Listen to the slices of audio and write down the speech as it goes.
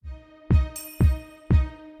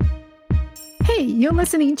Hey, you're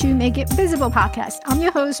listening to Make It Visible podcast. I'm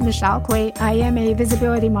your host, Michelle Quay. I am a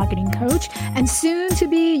visibility marketing coach and soon to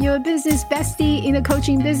be your business bestie in the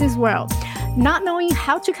coaching business world. Not knowing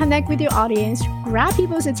how to connect with your audience, grab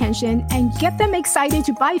people's attention, and get them excited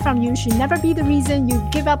to buy from you should never be the reason you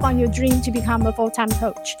give up on your dream to become a full-time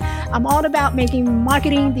coach. I'm all about making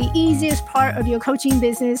marketing the easiest part of your coaching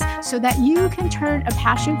business so that you can turn a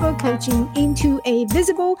passion for coaching into a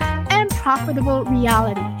visible and profitable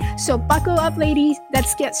reality. So buckle up, ladies.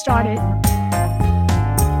 Let's get started.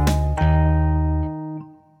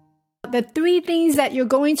 The 3 things that you're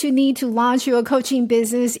going to need to launch your coaching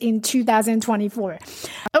business in 2024.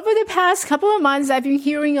 Over the past couple of months, I've been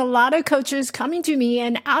hearing a lot of coaches coming to me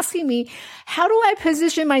and asking me, how do I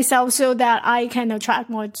position myself so that I can attract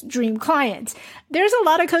more dream clients? There's a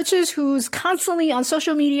lot of coaches who's constantly on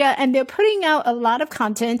social media and they're putting out a lot of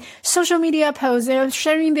content, social media posts, they're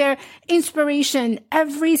sharing their inspiration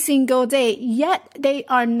every single day, yet they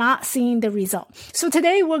are not seeing the result. So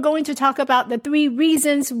today we're going to talk about the 3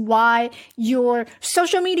 reasons why your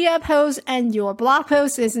social media posts and your blog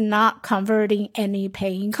post is not converting any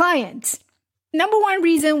paying clients. Number 1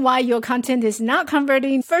 reason why your content is not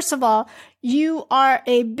converting, first of all, you are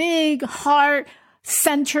a big,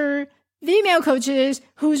 heart-centered female coaches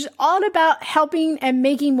who's all about helping and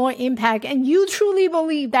making more impact. And you truly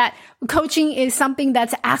believe that coaching is something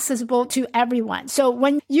that's accessible to everyone. So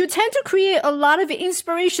when you tend to create a lot of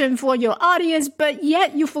inspiration for your audience, but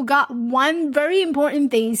yet you forgot one very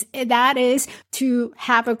important thing, that is to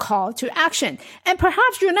have a call to action. And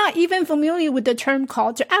perhaps you're not even familiar with the term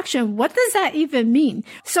call to action. What does that even mean?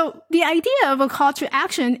 So the idea of a call to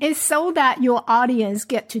action is so that your audience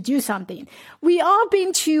get to do something. We all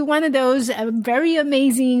been to one of those very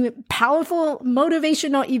amazing, powerful,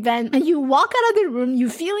 motivational event, and you walk out of the room, you're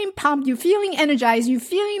feeling pumped, you're feeling energized, you're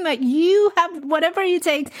feeling like you have whatever it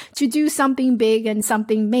takes to do something big and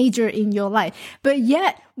something major in your life. But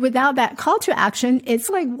yet, without that call to action, it's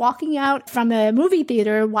like walking out from a movie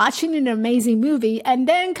theater, watching an amazing movie, and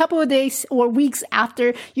then a couple of days or weeks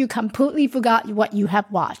after, you completely forgot what you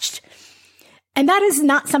have watched. And that is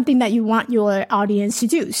not something that you want your audience to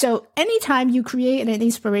do. So anytime you create an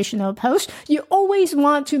inspirational post, you always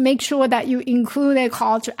want to make sure that you include a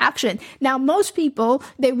call to action. Now, most people,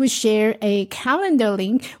 they would share a calendar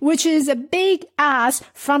link, which is a big ask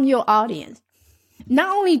from your audience.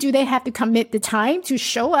 Not only do they have to commit the time to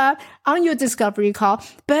show up on your discovery call,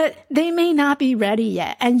 but they may not be ready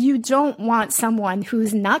yet. And you don't want someone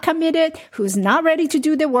who's not committed, who's not ready to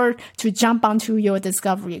do the work to jump onto your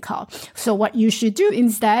discovery call. So what you should do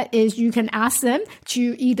instead is you can ask them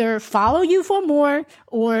to either follow you for more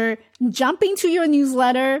or jump into your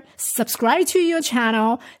newsletter, subscribe to your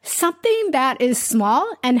channel, something that is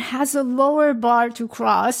small and has a lower bar to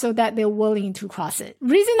cross so that they're willing to cross it.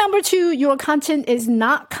 Reason number 2, your content is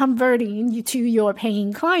not converting to your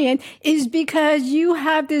paying client is because you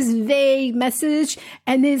have this vague message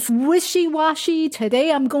and it's wishy-washy.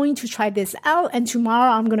 Today I'm going to try this out and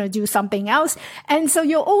tomorrow I'm going to do something else. And so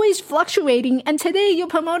you're always fluctuating, and today you're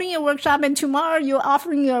promoting a workshop and tomorrow you're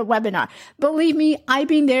offering a webinar. Believe me, I've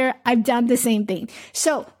been there. I've done the same thing.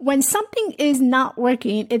 So when something is not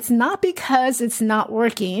working, it's not because it's not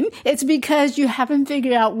working. It's because you haven't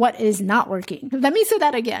figured out what is not working. Let me say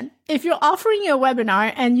that again. If you're offering a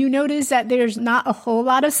webinar and you notice that there's not a whole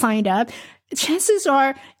lot of signed up, chances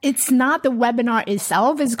are it's not the webinar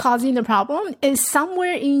itself is causing the problem. It's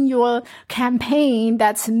somewhere in your campaign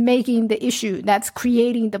that's making the issue, that's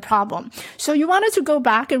creating the problem. So you wanted to go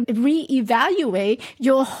back and reevaluate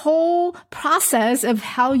your whole process of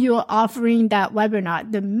how you're offering that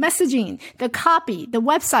webinar, the messaging, the copy, the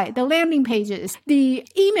website, the landing pages, the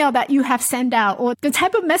email that you have sent out, or the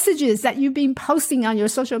type of messages that you've been posting on your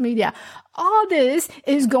social media. All this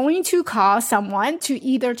is going to cause someone to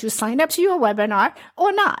either to sign up to your webinar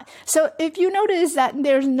or not. So if you notice that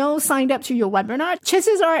there's no signed up to your webinar,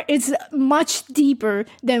 chances are it's much deeper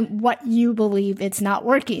than what you believe it's not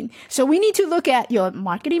working. So we need to look at your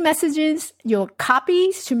marketing messages, your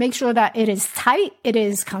copies to make sure that it is tight, it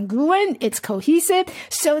is congruent, it's cohesive,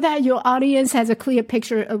 so that your audience has a clear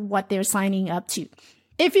picture of what they're signing up to.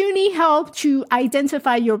 If you need help to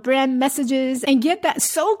identify your brand messages and get that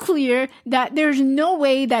so clear that there's no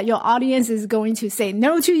way that your audience is going to say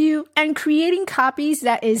no to you, and creating copies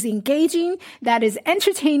that is engaging, that is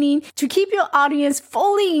entertaining to keep your audience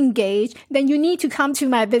fully engaged, then you need to come to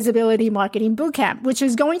my Visibility Marketing Bootcamp, which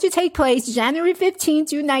is going to take place January 15th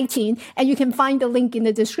to 19th. And you can find the link in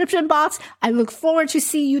the description box. I look forward to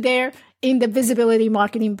see you there in the Visibility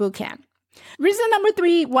Marketing Bootcamp. Reason number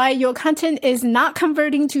 3 why your content is not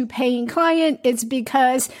converting to paying client is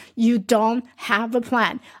because you don't have a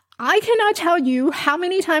plan. I cannot tell you how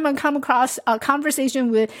many times I come across a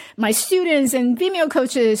conversation with my students and female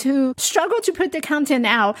coaches who struggle to put the content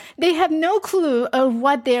out. They have no clue of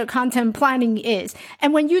what their content planning is.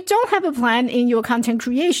 And when you don't have a plan in your content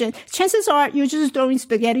creation, chances are you're just throwing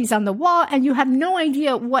spaghettis on the wall and you have no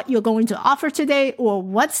idea what you're going to offer today or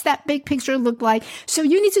what's that big picture look like. So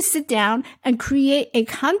you need to sit down and create a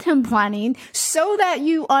content planning so that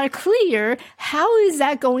you are clear. How is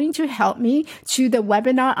that going to help me to the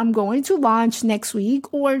webinar I'm going to launch next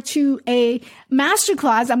week or to a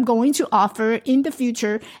masterclass I'm going to offer in the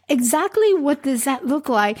future? Exactly what does that look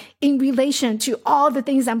like in relation to all the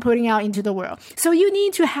things I'm putting out into the world? So you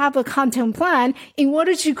need to have a content plan in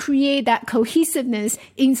order to create that cohesiveness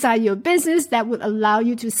inside your business that would allow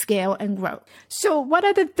you to scale and grow. So what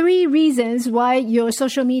are the 3 reasons why your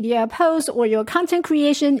social media post or your content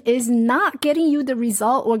creation is not getting you the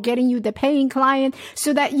result or getting you the paying client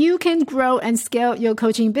so that you can grow and scale your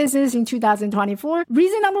coaching business in 2024?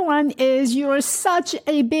 Reason number 1 is you're such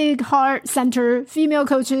a big heart center female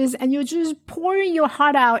coaches and you're just pouring your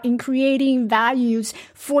heart out in creating values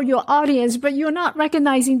for your audience, but you're not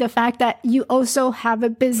recognizing the fact that you also have a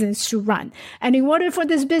business to run. And in order for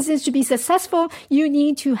this business to be successful, you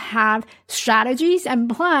need to have strategies and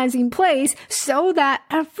plans in place so that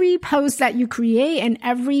every post that you create and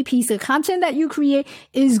every piece of content that you create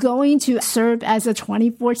is going to serve as a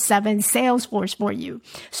 24/7 sales force for you.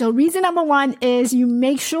 So reason number 1 is you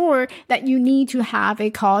make sure that you need to have a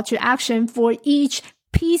call to action for each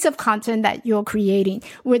piece of content that you're creating,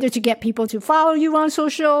 whether to get people to follow you on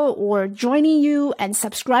social or joining you and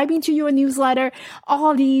subscribing to your newsletter.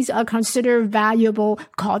 All these are considered valuable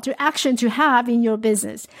call to action to have in your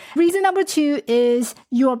business. Reason number 2 is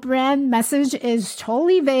your brand message is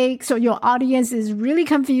totally vague. So your audience is really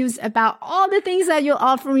confused about all the things that you're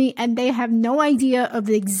offering and they have no idea of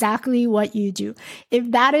exactly what you do.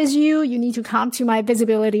 If that is you, you need to come to my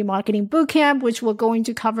Visibility Marketing Bootcamp, which we're going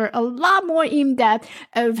to cover a lot more in depth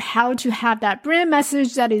of how to have that brand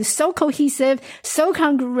message that is so cohesive, so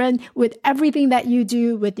congruent with everything that you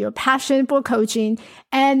do, with your passion for coaching,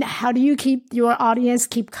 and how do you keep your audience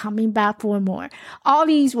keep coming back for more. All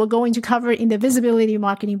these we're going to cover in the Visibility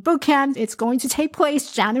Marketing Bootcamp. It's going to take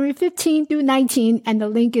place January 15 through 19, and the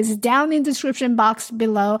link is down in the description box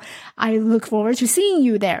below. I look forward to seeing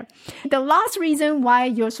you there. The last reason why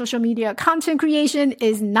your social media content creation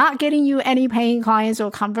is not getting you any paying clients or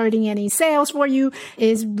converting any sales for you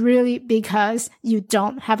is really because you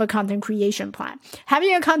don't have a content creation plan.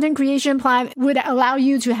 Having a content creation plan would allow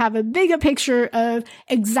you to have a bigger picture of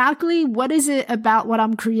exactly what is it about what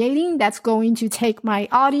I'm creating that's going to take my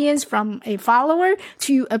audience from a follower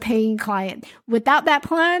to a paying client. Without that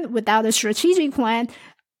plan, without a strategic plan,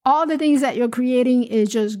 all the things that you're creating is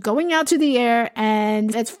just going out to the air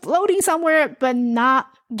and it's floating somewhere, but not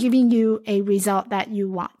giving you a result that you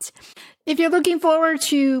want. If you're looking forward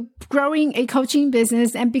to growing a coaching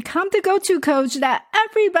business and become the go-to coach that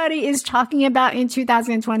everybody is talking about in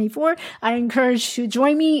 2024, I encourage you to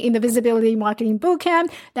join me in the Visibility Marketing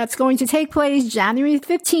Bootcamp that's going to take place January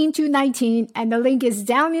 15 to 19, and the link is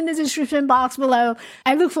down in the description box below.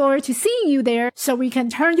 I look forward to seeing you there so we can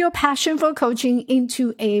turn your passion for coaching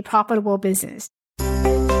into a profitable business.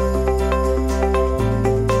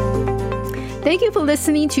 Thank you for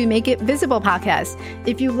listening to Make It Visible podcast.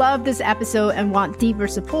 If you love this episode and want deeper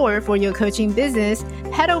support for your coaching business,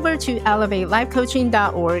 head over to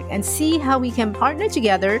elevatelifecoaching.org and see how we can partner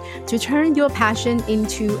together to turn your passion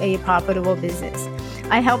into a profitable business.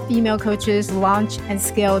 I help female coaches launch and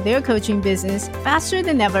scale their coaching business faster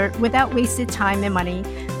than ever without wasted time and money,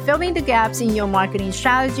 filling the gaps in your marketing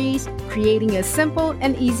strategies, creating a simple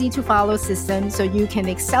and easy to follow system so you can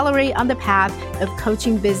accelerate on the path of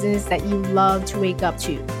coaching business that you love to wake up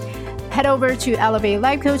to. Head over to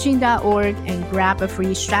elevatelifecoaching.org and grab a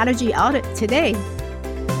free strategy audit today.